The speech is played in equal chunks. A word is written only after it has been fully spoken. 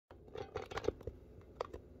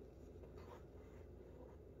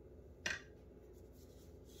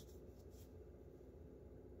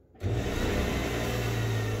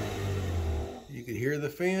could hear the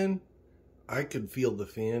fan, I could feel the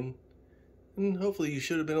fan, and hopefully you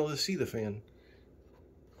should have been able to see the fan.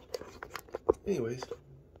 Anyways,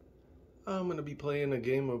 I'm going to be playing a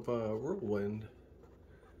game of Whirlwind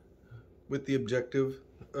with the objective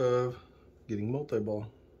of getting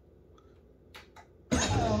multi-ball.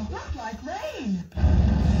 Oh, that's like rain.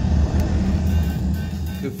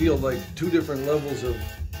 Could feel like two different levels of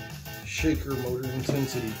shaker motor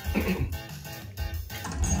intensity.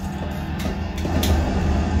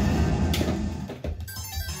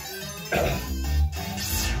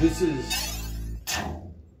 This is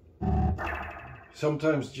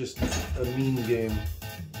sometimes just a mean game.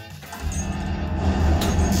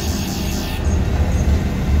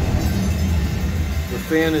 The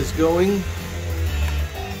fan is going.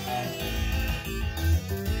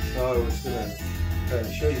 Oh, I was gonna kind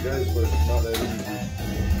of show you guys, but it's not that easy.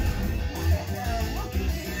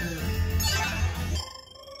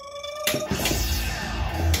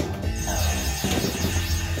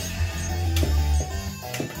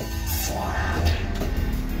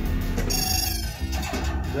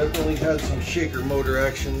 Definitely had some shaker motor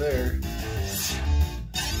action there.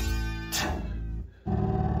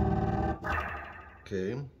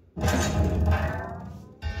 Okay.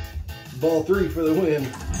 Ball 3 for the win.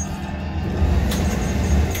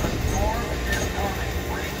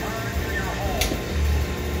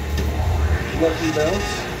 Lucky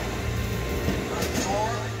bounce. The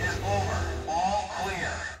score is over. All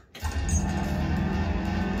clear.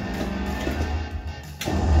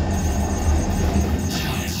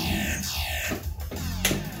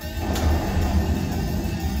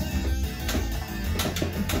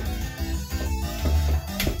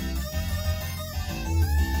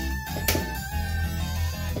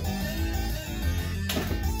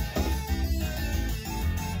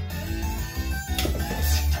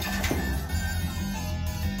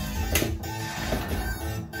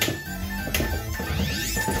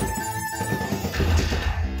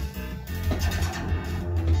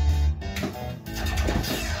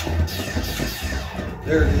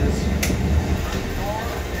 There it is. The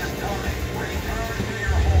storm is coming. Return to your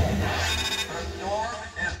home. The storm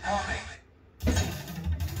is coming.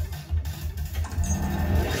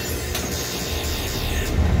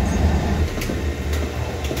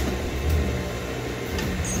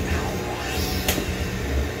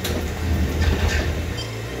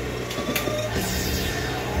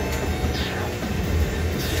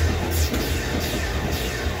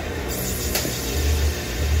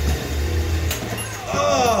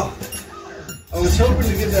 I was hoping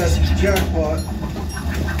to get that jackpot.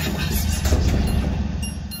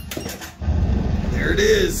 There it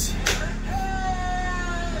is.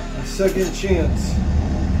 A second chance.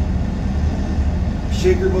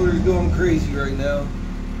 Shaker motor's going crazy right now.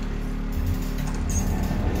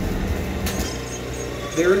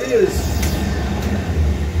 There it is.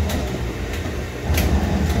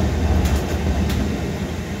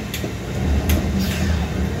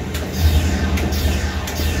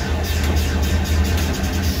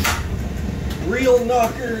 Real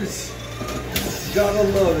knockers. Gotta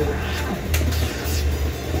love it.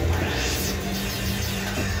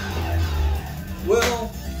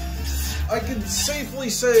 Well, I can safely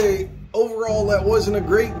say overall that wasn't a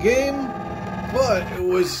great game, but it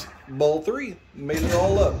was ball 3. Made it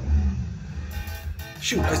all up.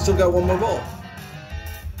 Shoot, I still got one more ball.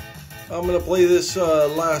 I'm gonna play this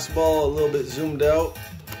last ball a little bit zoomed out,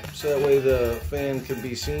 so that way the fan can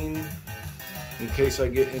be seen in case I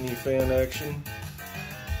get any fan action.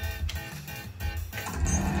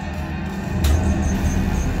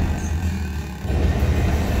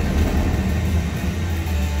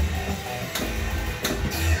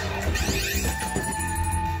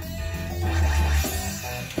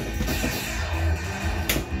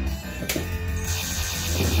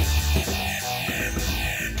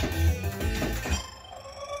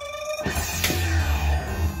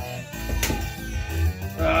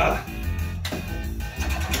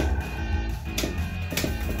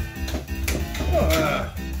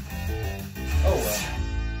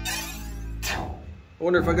 I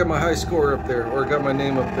wonder if I got my high score up there, or got my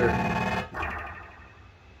name up there.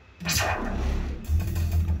 It's a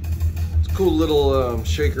cool little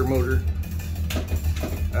shaker motor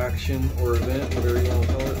action or event, whatever you want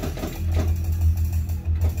to call it.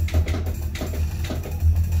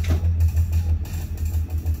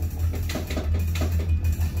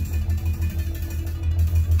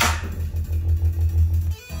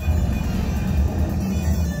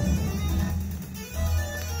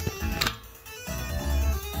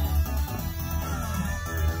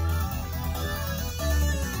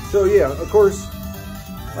 So yeah, of course,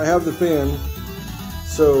 I have the fan,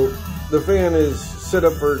 so the fan is set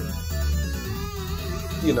up for,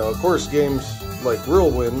 you know, of course, games like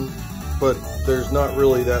Whirlwind, but there's not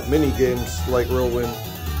really that many games like Whirlwind,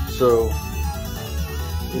 so,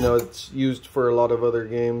 you know, it's used for a lot of other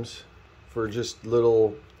games for just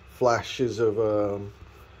little flashes of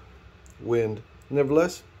wind.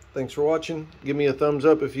 Nevertheless, thanks for watching. Give me a thumbs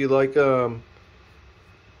up if you like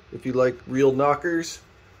real knockers.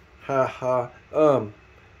 Ha ha.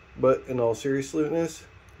 But in all seriousness,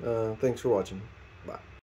 thanks for watching.